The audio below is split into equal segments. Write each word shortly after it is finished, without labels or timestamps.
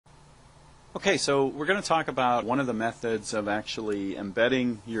Okay, so we're going to talk about one of the methods of actually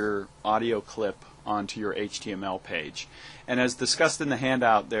embedding your audio clip onto your HTML page. And as discussed in the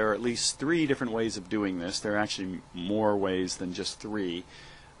handout, there are at least 3 different ways of doing this. There are actually more ways than just 3,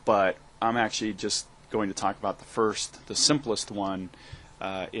 but I'm actually just going to talk about the simplest one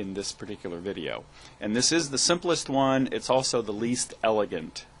in this particular video. And this is the simplest one. It's also the least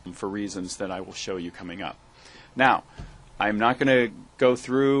elegant for reasons that I will show you coming up. Now, I'm not going to go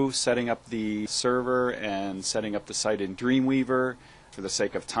through setting up the server and setting up the site in Dreamweaver for the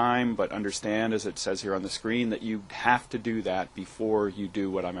sake of time, but understand, as it says here on the screen, that you have to do that before you do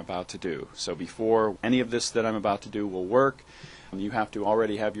what I'm about to do. So before any of this that I'm about to do will work, you have to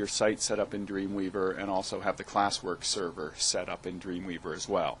already have your site set up in Dreamweaver and also have the Classworks server set up in Dreamweaver as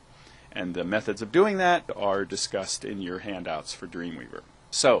well. And the methods of doing that are discussed in your handouts for Dreamweaver.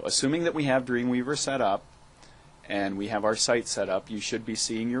 So, assuming that we have Dreamweaver set up, and we have our site set up, you should be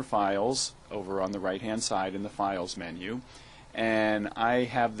seeing your files over on the right hand side in the Files menu. And I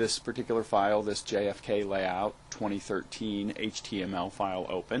have this particular file, this JFK Layout 2013 HTML file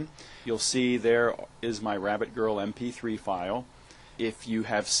open. You'll see there is my Rabbit Girl MP3 file. If you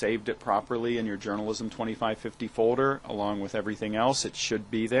have saved it properly in your Journalism 2550 folder along with everything else, it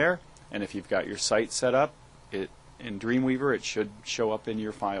should be there. And if you've got your site set up in Dreamweaver, it should show up in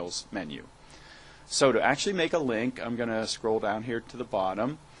your Files menu. So to actually make a link, I'm going to scroll down here to the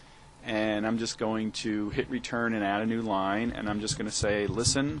bottom, and I'm just going to hit return and add a new line, and I'm just going to say,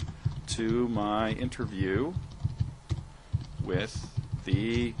 listen to my interview with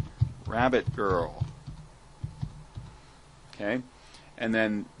the Rabbit Girl. Okay, and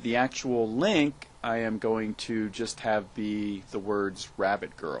then the actual link I am going to just have be the words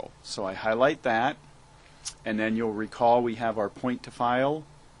Rabbit Girl. So I highlight that, and then you'll recall we have our point to file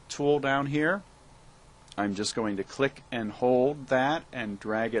tool down here. I'm just going to click and hold that and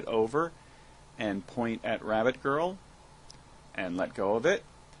drag it over and point at Rabbit Girl and let go of it.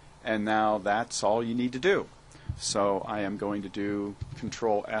 And now that's all you need to do. So I am going to do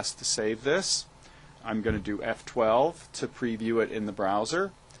Control S to save this. I'm going to do F12 to preview it in the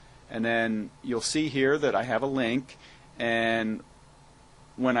browser. And then you'll see here that I have a link, and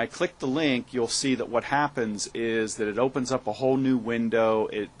when I click the link, you'll see that what happens is that it opens up a whole new window.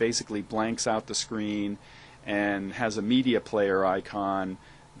 It basically blanks out the screen and has a media player icon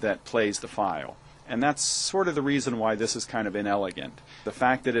that plays the file. And that's sort of the reason why this is kind of inelegant. The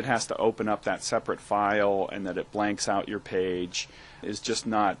fact that it has to open up that separate file and that it blanks out your page is just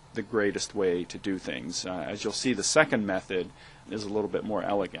not the greatest way to do things. As you'll see, the second method is a little bit more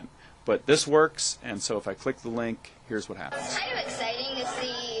elegant. But this works, and so if I click the link, here's what happens. It's kind of exciting to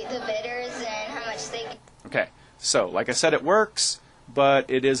see the bidders and how much they... Okay, so like I said, it works, but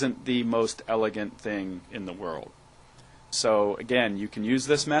it isn't the most elegant thing in the world. So again, you can use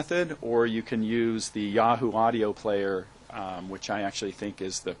this method, or you can use the Yahoo audio player, which I actually think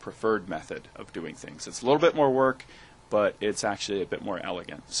is the preferred method of doing things. It's a little bit more work, but it's actually a bit more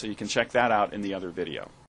elegant. So you can check that out in the other video.